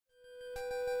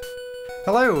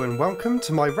Hello and welcome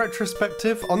to my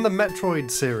retrospective on the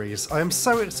Metroid series. I am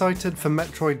so excited for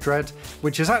Metroid Dread,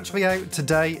 which is actually out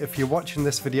today if you're watching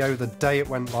this video the day it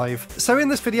went live. So in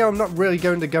this video I'm not really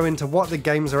going to go into what the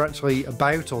games are actually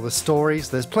about or the stories.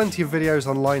 There's plenty of videos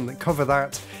online that cover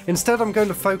that. Instead I'm going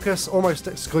to focus almost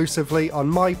exclusively on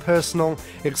my personal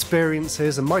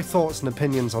experiences and my thoughts and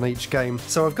opinions on each game.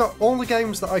 So I've got all the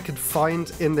games that I could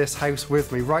find in this house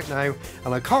with me right now,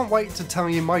 and I can't wait to tell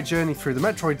you my journey through the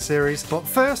Metroid series. But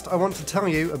first I want to tell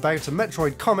you about a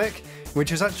Metroid comic,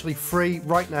 which is actually free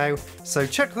right now, so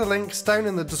check the links down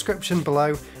in the description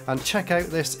below and check out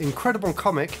this incredible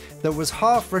comic that was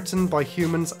half written by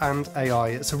humans and AI.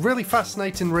 It's a really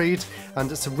fascinating read and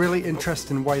it's a really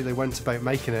interesting way they went about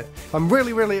making it. I'm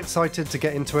really excited to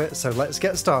get into it, so let's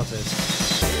get started.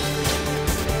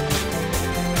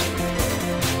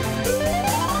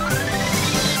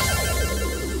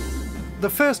 The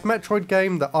first Metroid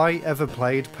game that I ever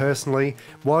played personally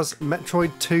was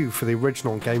Metroid 2 for the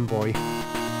original Game Boy.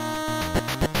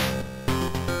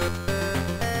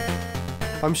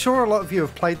 I'm sure a lot of you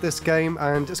have played this game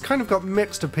and it's kind of got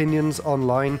mixed opinions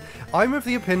online. I'm of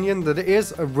the opinion that it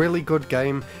is a really good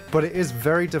game, but it is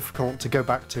very difficult to go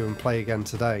back to and play again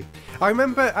today. I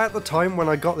remember at the time when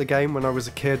I got the game when I was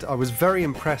a kid, I was very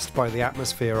impressed by the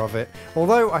atmosphere of it,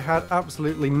 although I had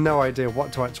absolutely no idea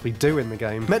what to actually do in the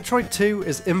game. Metroid 2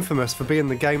 is infamous for being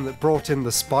the game that brought in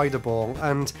the spider ball,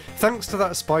 and thanks to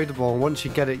that spider ball, once you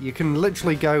get it, you can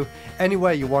literally go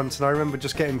anywhere you want, and I remember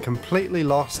just getting completely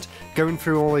lost, going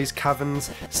through all these caverns,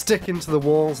 sticking to the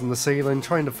walls and the ceiling,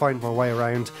 trying to find my way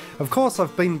around. Of course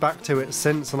I've been back to it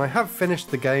since and I have finished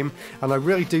the game, and I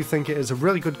really do think it is a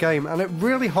really good game and it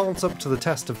really holds up to the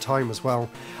test of time as well.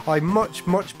 I much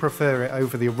prefer it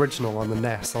over the original on the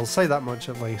NES, I'll say that much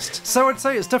at least. So I'd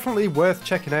say it's definitely worth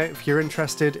checking out if you're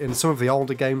interested in some of the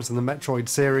older games in the Metroid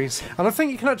series, and I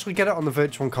think you can actually get it on the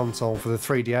Virtual Console for the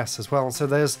 3DS as well, so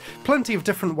there's plenty of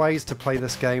different ways to play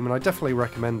this game and I definitely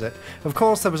recommend it. Of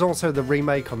course there was also the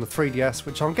remake on the 3DS,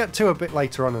 which I'll get to a bit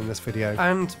later on in this video.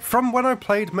 And from when I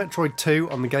played Metroid 2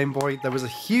 on the Game Boy, there was a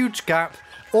huge gap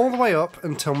all the way up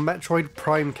until Metroid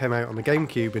Prime came out on the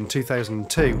GameCube in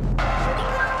 2002.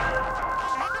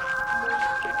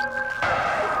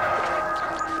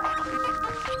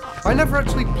 I never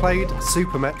actually played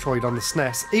Super Metroid on the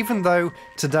SNES, even though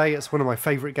today it's one of my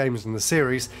favourite games in the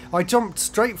series. I jumped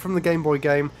straight from the Game Boy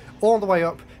game all the way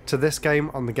up to this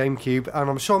game on the GameCube, and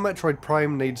I'm sure Metroid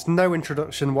Prime needs no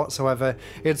introduction whatsoever.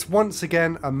 It's once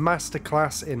again a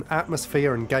masterclass in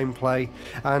atmosphere and gameplay,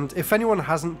 and if anyone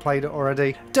hasn't played it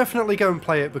already, definitely go and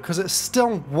play it because it's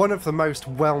still one of the most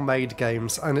well-made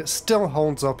games and it still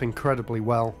holds up incredibly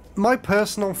well. My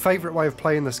personal favourite way of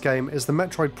playing this game is the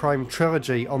Metroid Prime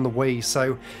trilogy on the Wii,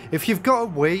 so if you've got a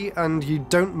Wii and you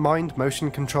don't mind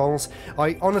motion controls,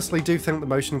 I honestly do think the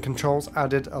motion controls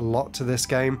added a lot to this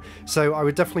game, so I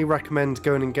would definitely recommend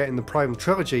going and getting the Prime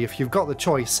trilogy if you've got the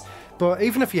choice. But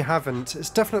even if you haven't, it's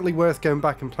definitely worth going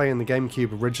back and playing the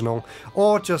GameCube original,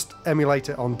 or just emulate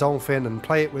it on Dolphin and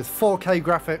play it with 4K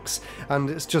graphics, and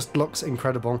it just looks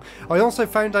incredible. I also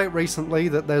found out recently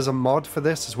that there's a mod for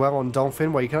this as well on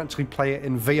Dolphin where you can actually play it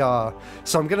in VR,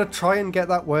 so I'm going to try and get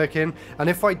that working, and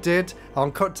if I did,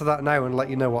 I'll cut to that now and let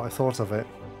you know what I thought of it.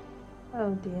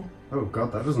 Oh dear. Oh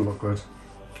god, that doesn't look good.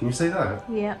 Can you see that?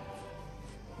 Yeah.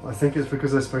 I think it's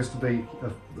because they're supposed to be...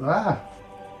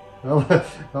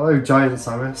 Hello, Giant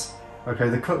Samus. Okay,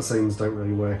 the cutscenes don't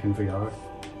really work in VR.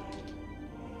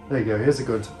 There you go, here's a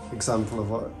good example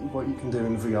of what you can do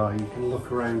in VR. You can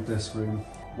look around this room.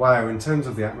 Wow, in terms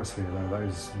of the atmosphere though, that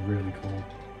is really cool.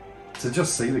 To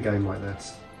just see the game like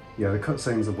this. Yeah, the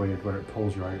cutscenes are weird where it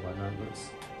pulls you out like that.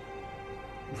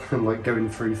 That's... and like going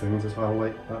through things as well,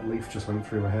 like that leaf just went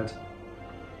through my head.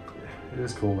 It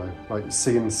is cool though, like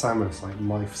seeing Samus like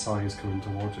life size coming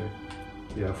towards you.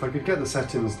 Yeah, if I could get the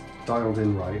settings dialed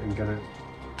in right and get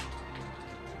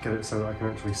it so that I can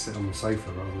actually sit on the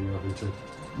sofa rather than having to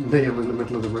kneel in the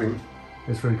middle of the room.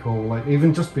 It's really cool. Like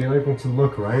even just being able to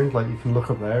look around, like you can look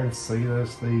up there and see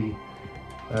there's the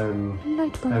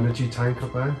energy tank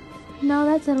up there. No,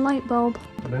 that's a light bulb.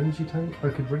 An energy tank? I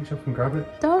could reach up and grab it.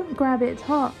 Don't grab it, it's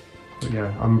hot. But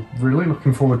yeah, I'm really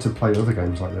looking forward to play other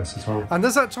games like this as well. And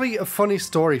there's actually a funny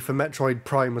story for Metroid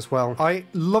Prime as well. I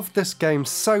loved this game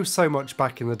so much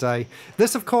back in the day.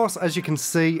 This, of course, as you can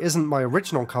see, isn't my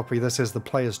original copy. This is the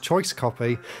player's choice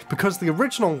copy, because the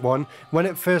original one, when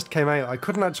it first came out, I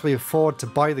couldn't actually afford to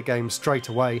buy the game straight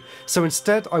away. So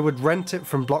instead, I would rent it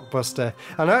from Blockbuster,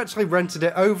 and I actually rented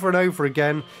it over and over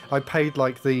again. I paid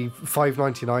like the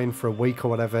 $5.99 for a week or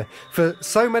whatever, for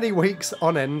so many weeks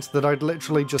on end that I'd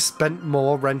literally just spend spent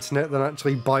more renting it than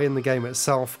actually buying the game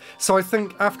itself. So I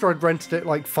think after I'd rented it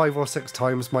like 5 or 6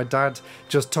 times, my dad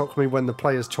just took me when the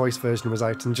Player's Choice version was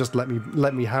out and just let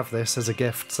me have this as a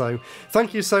gift. So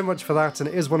thank you so much for that, and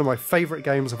it is one of my favourite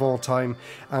games of all time.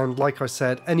 And like I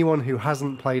said, anyone who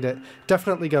hasn't played it,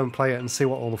 definitely go and play it and see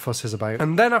what all the fuss is about.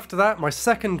 And then after that, my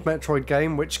second Metroid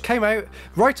game, which came out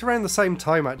right around the same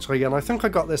time actually, and I think I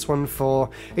got this one for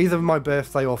either my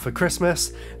birthday or for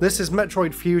Christmas. This is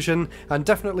Metroid Fusion, and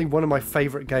definitely one of my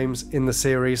favourite games in the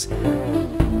series.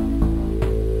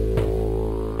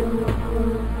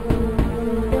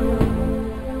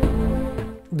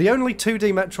 The only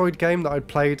 2D Metroid game that I'd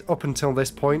played up until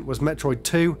this point was Metroid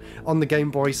 2 on the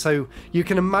Game Boy, so you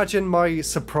can imagine my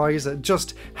surprise at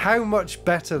just how much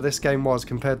better this game was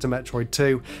compared to Metroid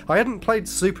 2. I hadn't played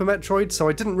Super Metroid, so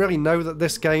I didn't really know that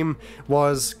this game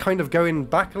was kind of going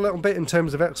back a little bit in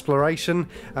terms of exploration,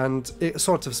 and it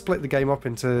sort of split the game up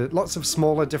into lots of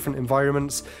smaller different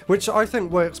environments, which I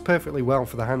think works perfectly well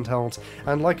for the handheld.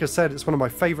 And like I said, it's one of my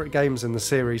favourite games in the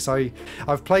series.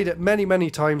 I've played it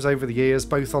many times over the years,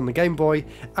 both on the Game Boy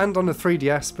and on the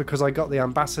 3DS, because I got the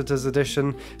Ambassador's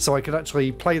Edition, so I could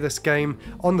actually play this game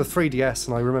on the 3DS,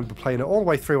 and I remember playing it all the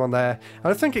way through on there.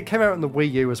 And I think it came out on the Wii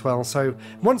U as well, so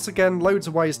once again, loads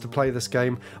of ways to play this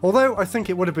game, although I think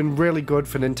it would have been really good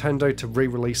for Nintendo to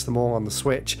re-release them all on the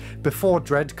Switch before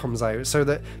Dread comes out, so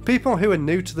that people who are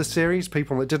new to the series,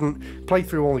 people that didn't play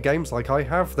through all the games like I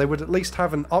have, they would at least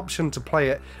have an option to play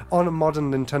it on a modern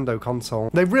Nintendo console.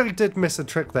 They really did miss a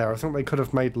trick there. I think they could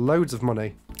have made loads of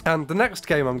money. And the next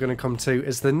game I'm going to come to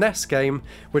is the NES game,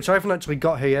 which I haven't actually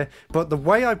got here, but the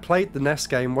way I played the NES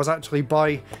game was actually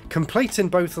by completing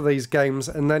both of these games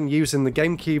and then using the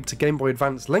GameCube to Game Boy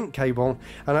Advance link cable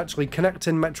and actually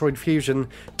connecting Metroid Fusion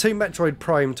to Metroid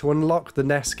Prime to unlock the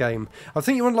NES game. I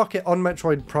think you unlock it on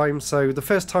Metroid Prime, so the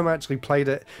first time I actually played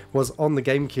it was on the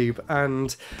GameCube,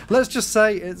 and let's just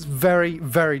say it's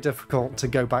very difficult to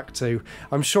go back to.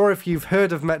 I'm sure if you've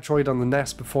heard of Metroid on the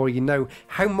NES before, you know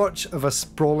how much of a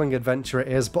sprawling adventure it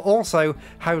is, but also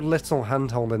how little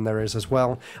handholding there is as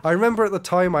well. I remember at the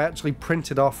time I actually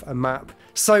printed off a map.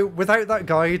 So without that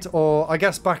guide, or I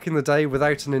guess back in the day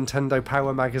without a Nintendo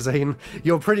Power magazine,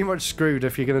 you're pretty much screwed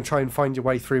if you're going to try and find your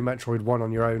way through Metroid 1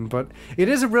 on your own. But it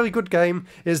is a really good game.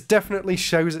 It definitely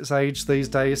shows its age these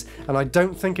days, and I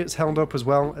don't think it's held up as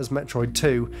well as Metroid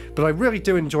 2, but I really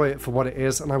do enjoy it for what it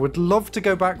is, and I would love to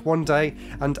go back one day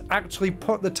and actually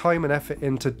put the time and effort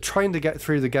into trying to get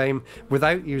through the game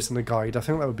without using a guide. I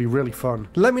think that would be really fun.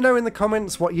 Let me know in the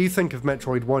comments what you think of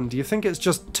Metroid 1. Do you think it's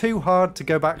just too hard to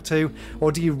go back to,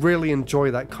 or do you really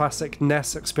enjoy that classic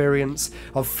NES experience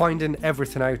of finding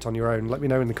everything out on your own? Let me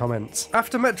know in the comments.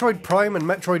 After Metroid Prime and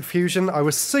Metroid Fusion, I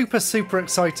was super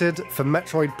excited for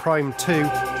Metroid Prime 2.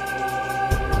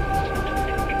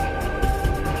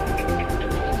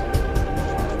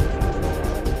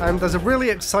 And there's a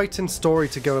really exciting story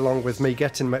to go along with me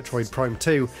getting Metroid Prime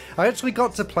 2. I actually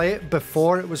got to play it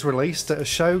before it was released at a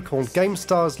show called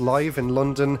GameStars Live in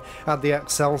London at the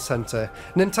Excel Centre.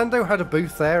 Nintendo had a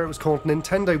booth there. It was called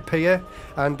Nintendo Pier,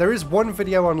 and there is one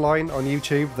video online on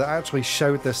YouTube that actually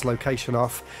showed this location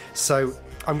off. So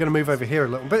I'm going to move over here a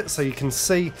little bit so you can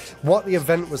see what the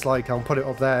event was like. I'll put it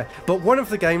up there. But one of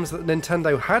the games that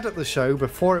Nintendo had at the show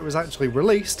before it was actually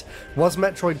released was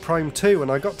Metroid Prime 2,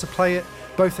 and I got to play it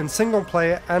both in single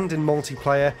player and in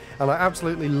multiplayer, and I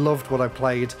absolutely loved what I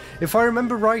played. If I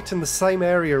remember right, in the same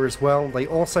area as well, they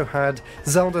also had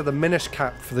Zelda the Minish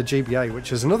Cap for the GBA,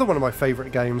 which is another one of my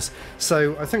favourite games.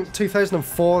 So I think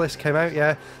 2004 this came out,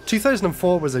 yeah.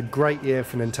 2004 was a great year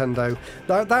for Nintendo.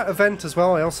 That event as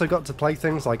well, I also got to play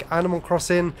things like Animal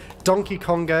Crossing, Donkey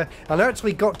Konga, and I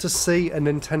actually got to see a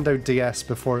Nintendo DS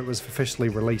before it was officially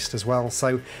released as well.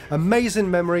 So amazing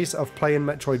memories of playing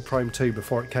Metroid Prime 2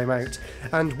 before it came out.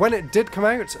 And when it did come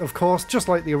out, of course, just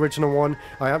like the original one,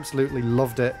 I absolutely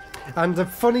loved it. And a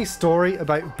funny story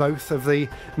about both of the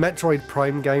Metroid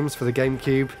Prime games for the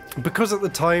GameCube, because at the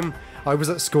time I was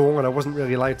at school and I wasn't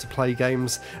really allowed to play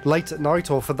games late at night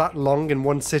or for that long in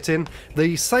one sitting.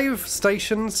 The save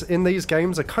stations in these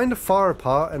games are kind of far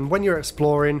apart, and when you're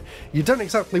exploring, you don't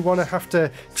exactly want to have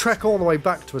to trek all the way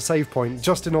back to a save point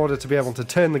just in order to be able to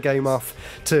turn the game off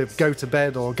to go to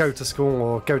bed or go to school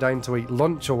or go down to eat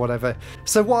lunch or whatever.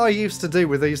 So what I used to do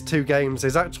with these two games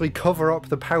is actually cover up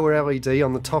the power LED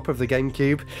on the top of the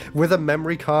GameCube with a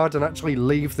memory card and actually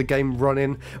leave the game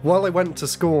running while I went to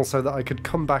school so that I could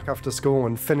come back after school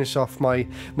and finish off my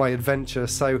adventure.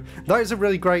 So that is a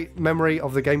really great memory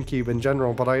of the GameCube in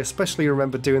general, but I especially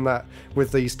remember doing that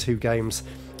with these two games.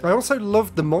 I also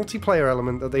loved the multiplayer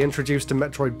element that they introduced in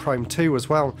Metroid Prime 2 as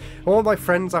well. All my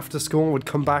friends after school would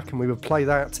come back and we would play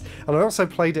that, and I also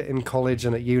played it in college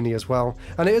and at uni as well.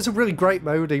 And it is a really great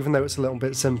mode, even though it's a little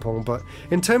bit simple, but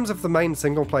in terms of the main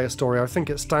single player story, I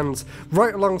think it stands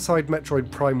right alongside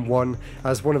Metroid Prime 1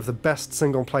 as one of the best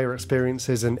single player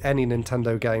experiences in any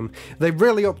Nintendo game. They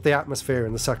really upped the atmosphere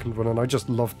in the second one, and I just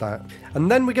loved that.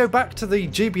 And then we go back to the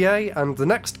GBA and the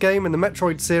next game in the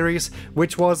Metroid series,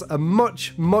 which was a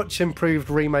much improved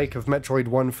remake of Metroid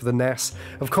 1 for the NES.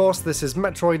 Of course, this is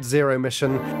Metroid Zero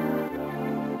Mission.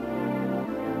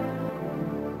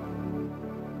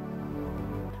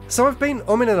 So I've been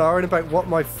umming and ahhing about what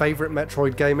my favourite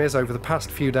Metroid game is over the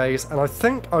past few days, and I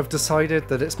think I've decided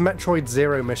that it's Metroid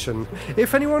Zero Mission.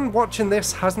 If anyone watching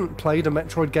this hasn't played a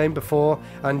Metroid game before,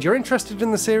 and you're interested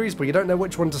in the series but you don't know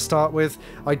which one to start with,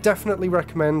 I definitely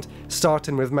recommend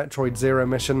starting with Metroid Zero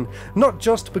Mission, not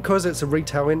just because it's a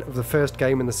retelling of the first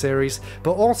game in the series,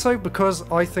 but also because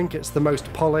I think it's the most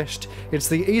polished, it's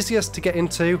the easiest to get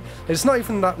into, it's not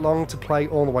even that long to play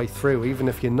all the way through, even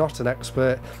if you're not an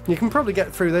expert. You can probably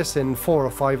get through this in 4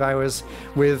 or 5 hours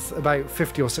with about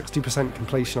 50 or 60%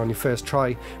 completion on your first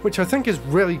try, which I think is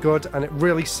really good, and it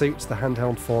really suits the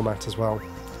handheld format as well.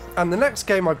 And the next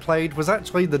game I played was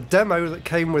actually the demo that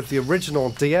came with the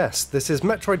original DS. This is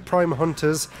Metroid Prime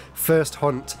Hunters First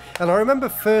Hunt, and I remember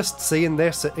first seeing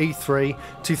this at E3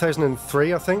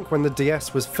 2003, I think, when the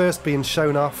DS was first being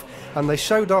shown off, and they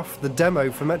showed off the demo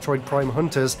for Metroid Prime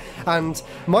Hunters, and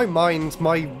my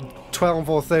 12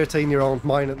 or 13-year-old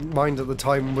mind at the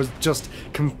time was just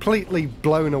completely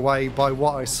blown away by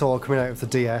what I saw coming out of the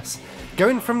DS.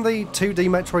 Going from the 2D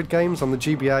Metroid games on the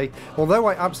GBA, although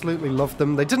I absolutely loved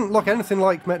them, they didn't look anything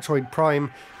like Metroid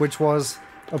Prime, which was,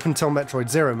 up until Metroid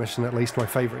Zero Mission at least, my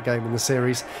favourite game in the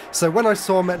series. So when I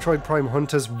saw Metroid Prime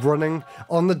Hunters running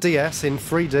on the DS in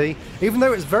 3D, even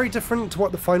though it's very different to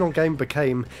what the final game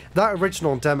became, that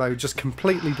original demo just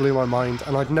completely blew my mind,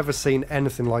 and I'd never seen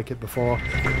anything like it before.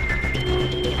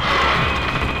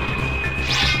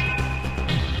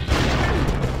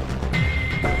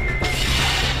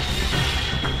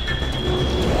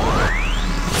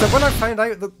 So when I found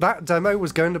out that that demo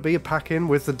was going to be a pack-in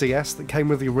with the DS that came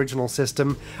with the original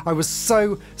system, I was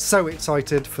so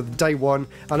excited for the day one,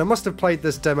 and I must have played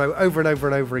this demo over and over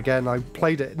and over again. I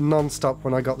played it non-stop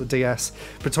when I got the DS.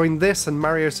 Between this and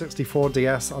Mario 64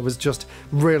 DS, I was just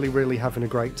really having a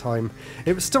great time.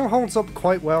 It still holds up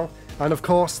quite well, and of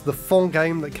course the full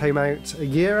game that came out a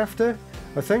year after,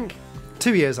 I think?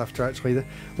 2 years after, actually.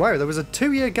 Wow, there was a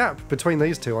 2-year gap between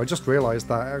these two, I just realised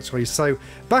that, actually. So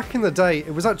back in the day,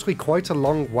 it was actually quite a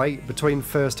long wait between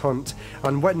First Hunt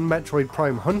and when Metroid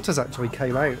Prime Hunters actually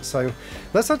came out, so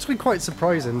that's actually quite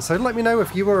surprising. So let me know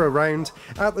if you were around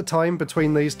at the time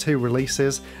between these two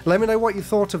releases. Let me know what you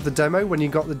thought of the demo when you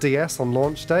got the DS on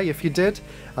launch day, if you did,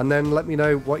 and then let me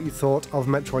know what you thought of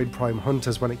Metroid Prime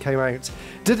Hunters when it came out.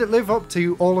 Did it live up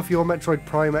to all of your Metroid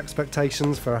Prime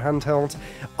expectations for a handheld?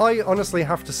 I honestly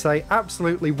have to say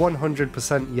absolutely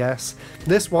 100% yes.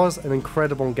 This was an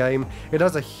incredible game. It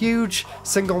has a huge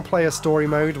single player story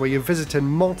mode where you're visiting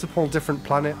multiple different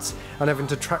planets and having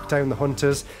to track down the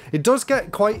hunters. It does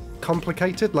get quite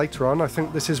complicated later on. I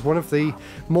think this is one of the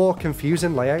more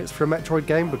confusing layouts for a Metroid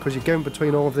game because you're going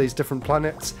between all of these different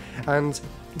planets, and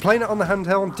playing it on the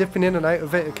handheld, dipping in and out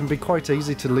of it, it can be quite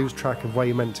easy to lose track of where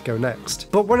you're meant to go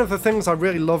next. But one of the things I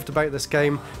really loved about this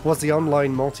game was the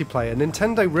online multiplayer.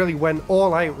 Nintendo really went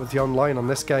all out with the online on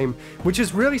this game, which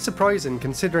is really surprising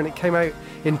considering it came out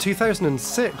in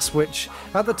 2006, which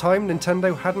at the time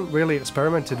Nintendo hadn't really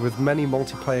experimented with many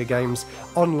multiplayer games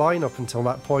online up until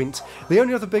that point. The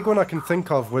only other big one I can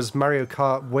think of was Mario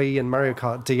Kart Wii and Mario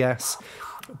Kart DS.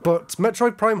 But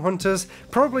Metroid Prime Hunters,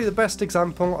 probably the best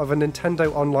example of a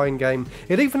Nintendo online game.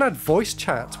 It even had voice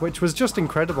chat, which was just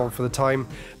incredible for the time.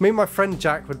 Me and my friend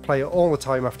Jack would play it all the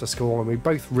time after school, and we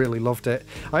both really loved it.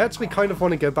 I actually kind of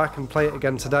want to go back and play it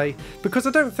again today, because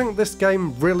I don't think this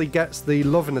game really gets the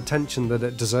love and attention that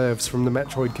it deserves from the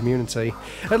Metroid community.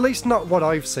 At least not what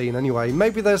I've seen anyway.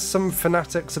 Maybe there's some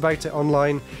fanatics about it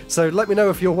online, so let me know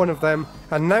if you're one of them.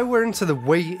 And now we're into the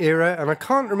Wii era, and I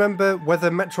can't remember whether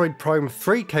Metroid Prime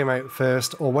 3 came out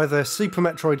first or whether Super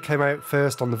Metroid came out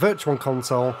first on the Virtual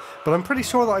Console, but I'm pretty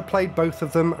sure that I played both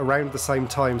of them around the same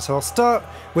time, so I'll start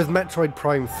with Metroid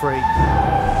Prime 3.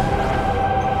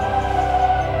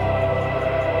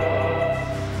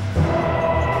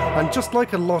 And just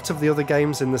like a lot of the other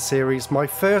games in the series, my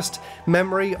first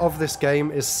memory of this game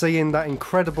is seeing that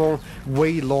incredible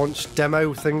Wii launch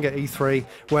demo thing at E3,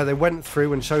 where they went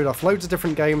through and showed off loads of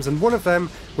different games, and one of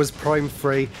them was Prime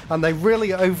 3, and they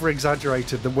really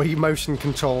over-exaggerated the Wii motion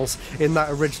controls in that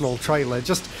original trailer.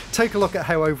 Just take a look at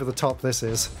how over the top this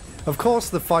is. Of course,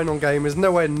 the final game is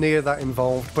nowhere near that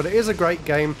involved, but it is a great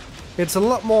game. It's a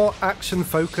lot more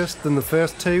action-focused than the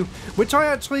first two, which I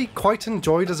actually quite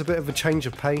enjoyed as a bit of a change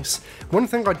of pace. One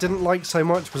thing I didn't like so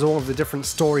much was all of the different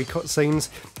story cutscenes,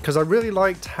 because I really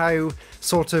liked how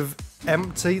sort of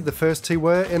empty the first two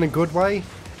were in a good way.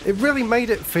 It really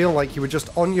made it feel like you were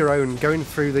just on your own going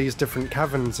through these different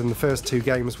caverns in the first two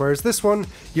games, whereas this one,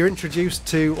 you're introduced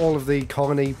to all of the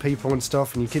colony people and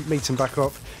stuff, and you keep meeting back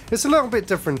up. It's a little bit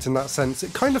different in that sense.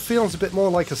 It kind of feels a bit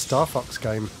more like a Star Fox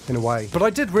game, in a way. But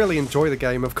I did really enjoy the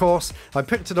game, of course. I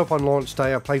picked it up on launch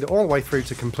day, I played it all the way through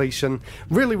to completion.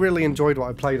 Really enjoyed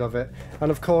what I played of it. And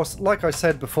of course, like I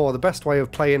said before, the best way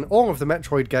of playing all of the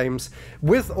Metroid games,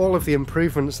 with all of the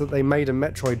improvements that they made in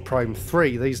Metroid Prime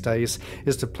 3 these days,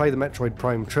 is to play the Metroid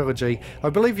Prime trilogy. I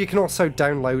believe you can also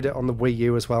download it on the Wii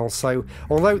U as well, so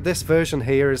although this version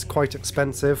here is quite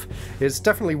expensive, it's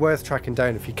definitely worth tracking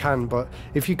down if you can, but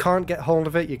if you can't get hold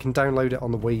of it, you can download it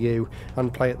on the Wii U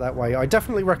and play it that way. I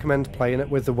definitely recommend playing it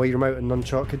with the Wii Remote and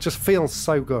Nunchuck. It just feels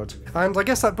so good. And I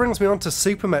guess that brings me on to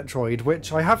Super Metroid,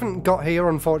 which I haven't got here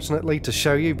unfortunately to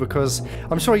show you, because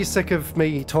I'm sure you're sick of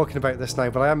me talking about this now,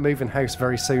 but I am moving house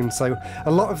very soon, so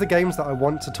a lot of the games that I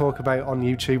want to talk about on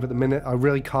YouTube at the minute I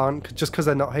really can't, just because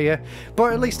they're not here,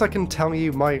 but at least I can tell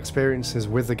you my experiences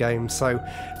with the game. So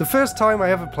the first time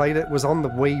I ever played it was on the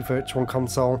Wii Virtual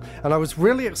Console, and I was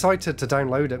really excited to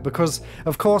download it because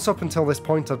of course up until this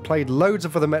point I'd played loads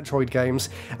of other Metroid games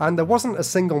and there wasn't a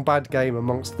single bad game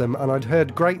amongst them, and I'd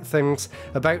heard great things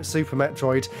about Super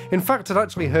Metroid. In fact, I'd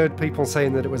actually heard people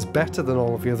saying that it was better than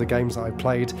all of the other games that I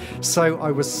played, so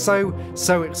I was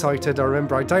so excited. I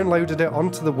remember I downloaded it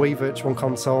onto the Wii Virtual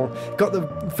Console, got the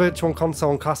Virtual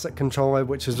Console Classic controller,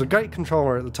 which was a great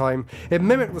controller at the time. It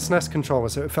mimicked the SNES controller,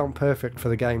 so it felt perfect for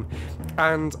the game,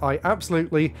 and I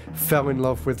absolutely fell in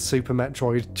love with Super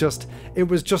Metroid. It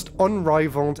was just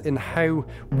unrivaled in how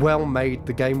well made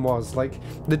the game was. Like,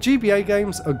 the GBA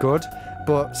games are good,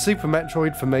 but Super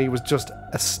Metroid for me was just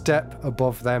a step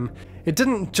above them. It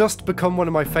didn't just become one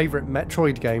of my favourite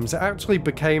Metroid games, it actually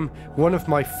became one of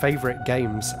my favourite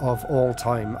games of all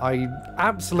time. I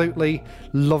absolutely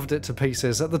loved it to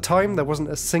pieces. At the time, there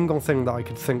wasn't a single thing that I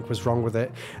could think was wrong with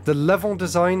it. The level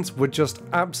designs were just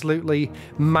absolutely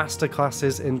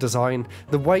masterclasses in design.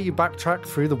 The way you backtrack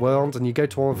through the world and you go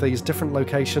to all of these different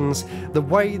locations, the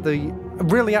way the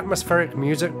really atmospheric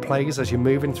music plays as you're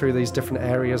moving through these different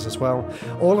areas as well,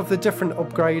 all of the different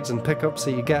upgrades and pickups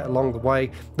that you get along the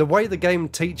way the game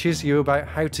teaches you about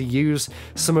how to use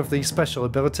some of these special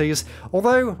abilities,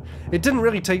 although it didn't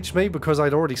really teach me because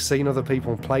I'd already seen other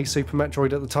people play Super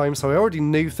Metroid at the time, so I already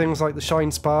knew things like the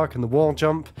Shine Spark and the wall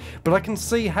jump, but I can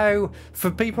see how, for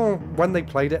people when they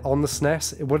played it on the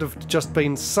SNES, it would have just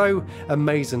been so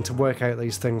amazing to work out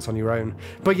these things on your own.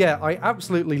 But yeah, I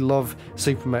absolutely love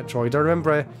Super Metroid. I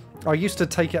remember I used to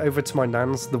take it over to my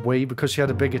nan's, the Wii, because she had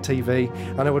a bigger TV,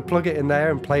 and I would plug it in there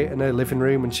and play it in her living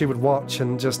room, and she would watch,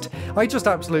 and I just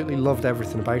absolutely loved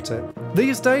everything about it.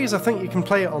 These days I think you can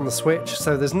play it on the Switch,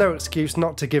 so there's no excuse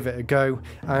not to give it a go,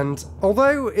 and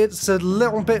although it's a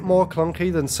little bit more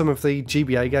clunky than some of the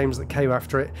GBA games that came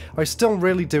after it, I still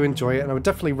really do enjoy it, and I would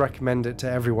definitely recommend it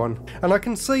to everyone. And I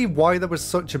can see why there was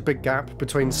such a big gap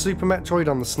between Super Metroid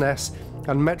on the SNES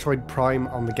and Metroid Prime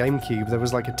on the GameCube. There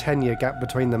was like a 10-year gap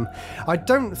between them. I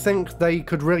don't think they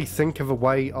could really think of a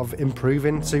way of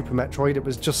improving Super Metroid. It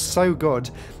was just so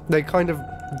good, they kind of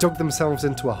dug themselves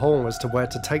into a hole as to where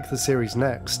to take the series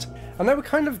next. And they were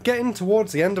kind of getting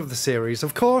towards the end of the series.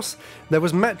 Of course, there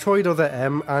was Metroid Other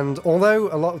M, and although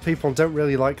a lot of people don't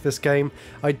really like this game,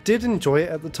 I did enjoy it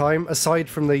at the time, aside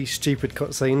from the stupid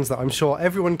cutscenes that I'm sure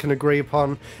everyone can agree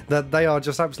upon that they are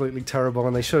just absolutely terrible,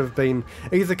 and they should have been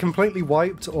either completely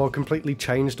wiped or completely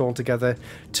changed altogether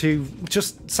to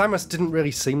just... Samus didn't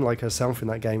really seem like herself in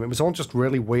that game. It was all just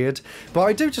really weird. But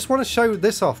I do just want to show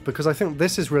this off because I think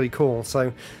this is really cool.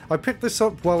 So I picked this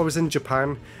up while I was in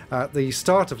Japan at the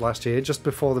start of last year, just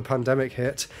before the pandemic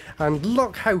hit, and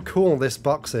look how cool this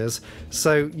box is.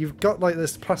 So you've got like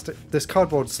this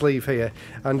cardboard sleeve here,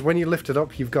 and when you lift it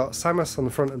up you've got Samus on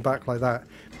the front and back like that,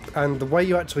 and the way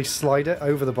you actually slide it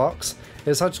over the box,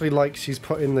 it's actually like she's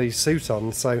putting the suit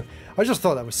on. So I just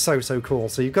thought that was so cool.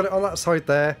 So you've got it on that side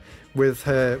there with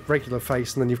her regular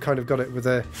face, and then you've kind of got it with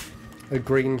a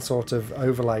green sort of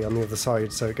overlay on the other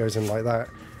side, so it goes in like that.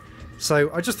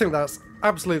 So I just think that's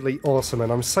absolutely awesome,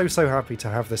 and I'm so happy to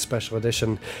have this special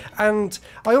edition. And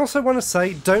I also want to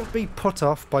say, don't be put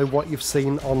off by what you've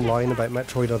seen online about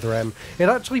Metroid Other M. It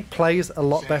actually plays a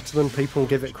lot better than people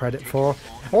give it credit for.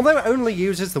 Although it only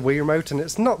uses the Wii Remote and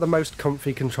it's not the most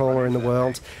comfy controller in the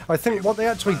world, I think what they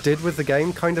actually did with the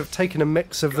game, kind of taking a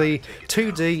mix of the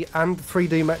 2D and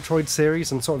 3D Metroid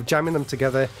series and sort of jamming them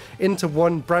together into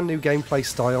one brand new gameplay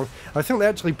style, I think they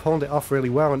actually pulled it off really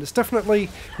well, and it's definitely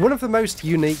one of the most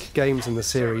unique games in the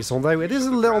series, although it is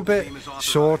a little bit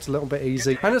short, a little bit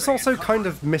easy, and it's also kind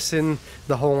of missing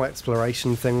the whole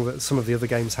exploration thing that some of the other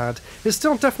games had. It's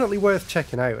still definitely worth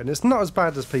checking out, and it's not as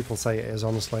bad as people say it is,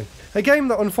 honestly. A game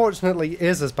that unfortunately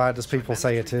is as bad as people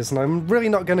say it is, and I'm really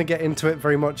not going to get into it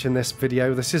very much in this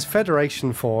video. This is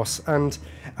Federation Force, and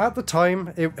at the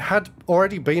time it had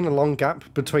already been a long gap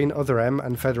between Other M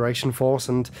and Federation Force,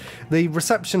 and the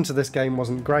reception to this game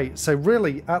wasn't great. So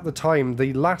really, at the time,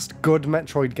 the last good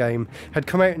Metroid game had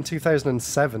come out in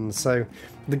 2007, so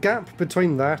the gap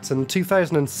between that and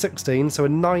 2016, so a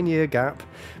 9-year gap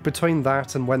between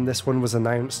that and when this one was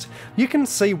announced, you can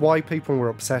see why people were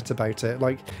upset about it.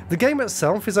 Like, the game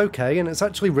itself is okay and it's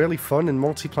actually really fun in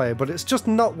multiplayer, but it's just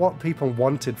not what people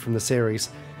wanted from the series.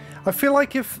 I feel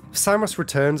like if Samus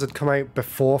Returns had come out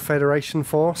before Federation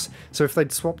Force, so if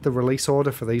they'd swapped the release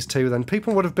order for these two, then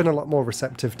people would have been a lot more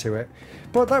receptive to it.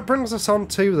 But that brings us on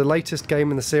to the latest game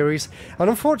in the series,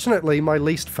 and unfortunately my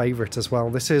least favourite as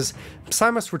well. This is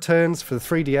Samus Returns for the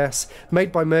 3DS,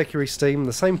 made by Mercury Steam,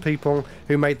 the same people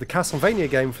who made the Castlevania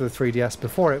game for the 3DS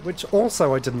before it, which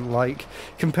also I didn't like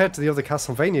compared to the other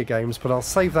Castlevania games, but I'll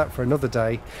save that for another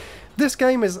day. This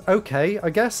game is okay, I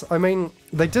guess. I mean,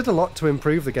 they did a lot to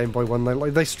improve the Game Boy One.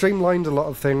 They streamlined a lot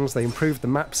of things, they improved the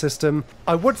map system.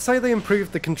 I would say they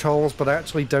improved the controls, but I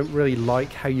actually don't really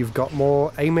like how you've got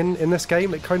more aiming in this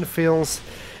game. It kind of feels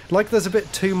like there's a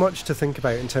bit too much to think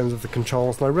about in terms of the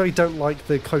controls, and I really don't like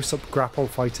the close-up grapple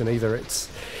fighting either.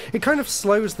 It kind of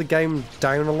slows the game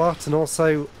down a lot, and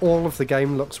also all of the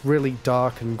game looks really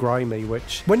dark and grimy,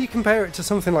 which, when you compare it to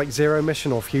something like Zero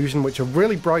Mission or Fusion, which are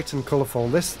really bright and colourful,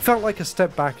 this felt like a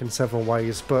step back in several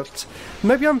ways. But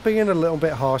maybe I'm being a little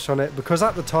bit harsh on it, because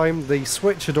at the time the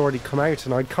Switch had already come out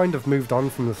and I'd kind of moved on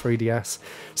from the 3DS.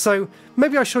 So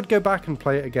maybe I should go back and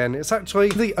play it again. It's actually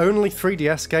the only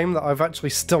 3DS game that I've actually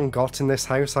still got in this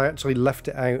house. I actually left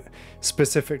it out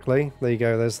specifically. There you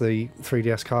go, there's the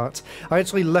 3DS cart. I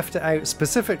actually left it out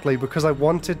specifically because I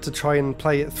wanted to try and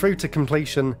play it through to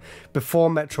completion before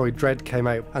Metroid Dread came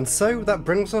out. And so that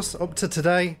brings us up to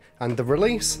today and the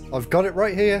release, I've got it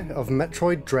right here, of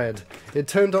Metroid Dread. It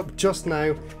turned up just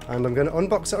now and I'm going to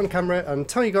unbox it on camera and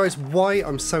tell you guys why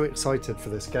I'm so excited for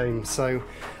this game. So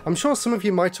I'm sure some of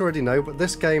you might already know, but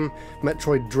this game,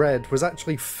 Metroid Dread, was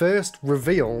actually first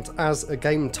revealed as a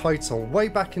game title way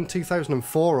back in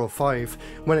 2004 or 5,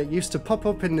 when it used to pop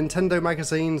up in Nintendo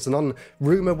magazines and on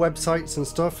rumour websites and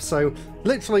stuff. So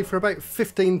literally for about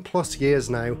 15 plus years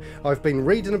now, I've been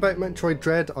reading about Metroid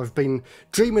Dread, I've been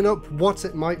dreaming up what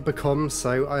it might become,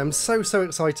 so I am so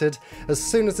excited. As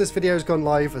soon as this video's gone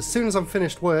live, as soon as I'm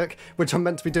finished work, which I'm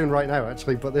meant to be doing right now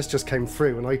actually, but this just came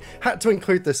through and I had to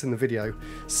include this in the video.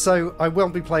 So I will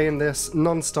be playing this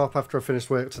non-stop after I finish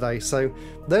work today. So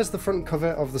there's the front cover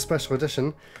of the special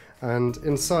edition, and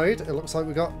inside it looks like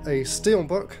we got a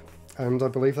steelbook, and I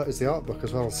believe that is the art book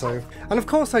as well. So, and of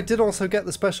course I did also get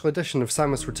the special edition of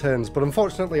Samus Returns, but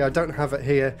unfortunately I don't have it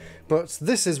here, but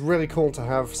this is really cool to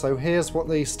have. So here's what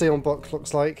the steelbook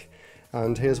looks like,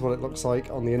 and here's what it looks like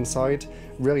on the inside.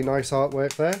 Really nice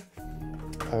artwork there.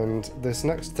 And this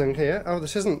next thing here, oh,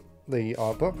 this isn't the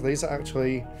art book, these are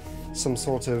actually some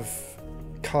sort of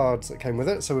cards that came with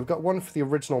it. So we've got one for the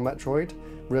original Metroid,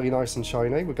 really nice and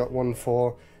shiny. We've got one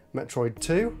for Metroid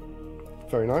 2,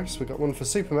 very nice. We've got one for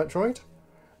Super Metroid.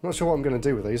 Not sure what I'm going to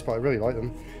do with these, but I really like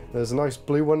them. There's a nice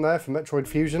blue one there for Metroid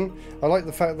Fusion. I like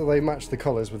the fact that they match the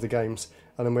colours with the games.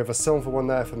 And then we have a silver one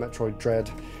there for Metroid Dread.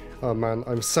 Oh man,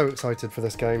 I'm so excited for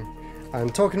this game.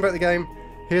 And talking about the game,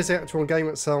 here's the actual game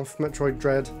itself, Metroid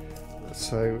Dread.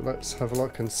 So let's have a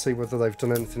look and see whether they've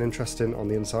done anything interesting on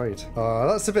the inside.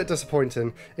 That's a bit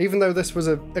disappointing. Even though this was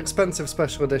an expensive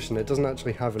special edition, it doesn't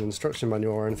actually have an instruction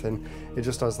manual or anything. It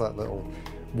just has that little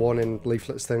warning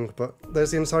leaflets thing. But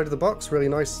there's the inside of the box, really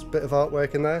nice bit of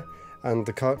artwork in there. And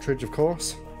the cartridge, of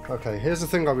course. Okay, here's the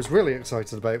thing I was really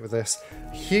excited about with this.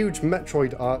 Huge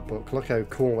Metroid art book. Look how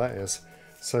cool that is.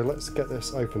 So let's get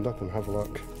this opened up and have a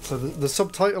look. So the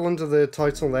subtitle under the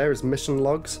title there is Mission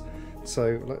Logs.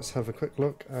 So let's have a quick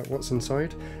look at what's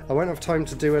inside. I won't have time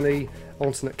to do any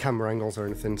alternate camera angles or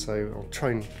anything, so I'll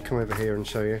try and come over here and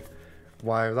show you.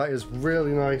 Wow, that is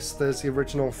really nice. There's the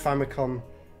original Famicom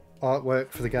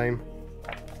artwork for the game.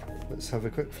 Let's have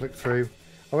a quick flick through.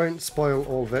 I won't spoil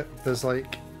all of it. There's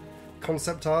like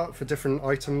concept art for different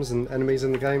items and enemies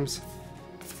in the games.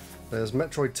 There's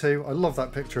Metroid 2. I love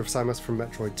that picture of Samus from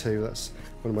Metroid 2. That's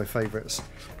one of my favourites.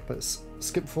 Let's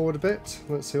skip forward a bit.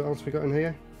 Let's see what else we got in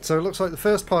here. So it looks like the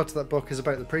first part of that book is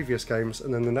about the previous games,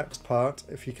 and then the next part,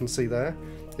 if you can see there,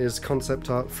 is concept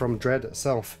art from Dread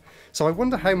itself. So I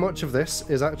wonder how much of this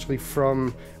is actually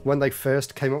from when they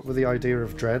first came up with the idea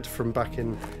of Dread from back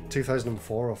in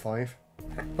 2004 or 5.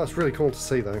 That's really cool to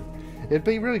see though. It'd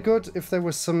be really good if there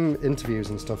was some interviews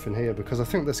and stuff in here, because I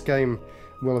think this game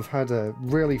will have had a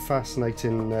really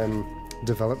fascinating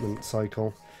development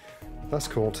cycle. That's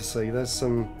cool to see. There's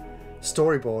some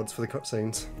storyboards for the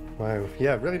cutscenes. Wow,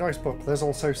 yeah, really nice book. There's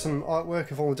also some artwork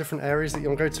of all the different areas that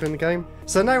you'll go to in the game.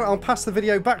 So now I'll pass the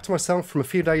video back to myself from a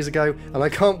few days ago, and I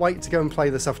can't wait to go and play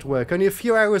this after work. Only a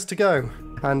few hours to go.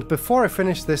 And before I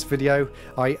finish this video,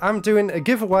 I am doing a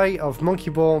giveaway of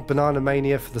Monkey Ball Banana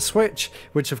Mania for the Switch,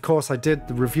 which of course I did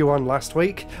the review on last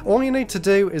week. All you need to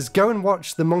do is go and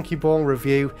watch the Monkey Ball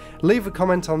review, leave a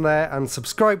comment on there and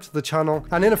subscribe to the channel,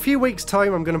 and in a few weeks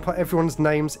time I'm going to put everyone's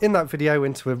names in that video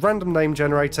into a random name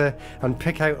generator and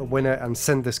pick out a winner and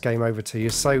send this game over to you.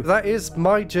 So that is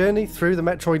my journey through the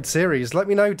Metroid series. Let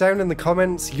me know down in the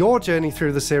comments your journey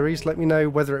through the series. Let me know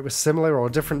whether it was similar or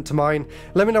different to mine.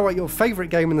 Let me know what your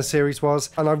favourite game in the series was,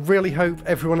 and I really hope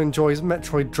everyone enjoys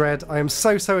Metroid Dread. I am so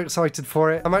excited for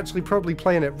it. I'm actually probably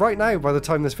playing it right now by the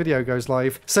time this video goes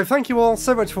live. So thank you all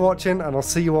so much for watching, and I'll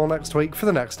see you all next week for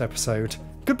the next episode.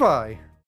 Goodbye!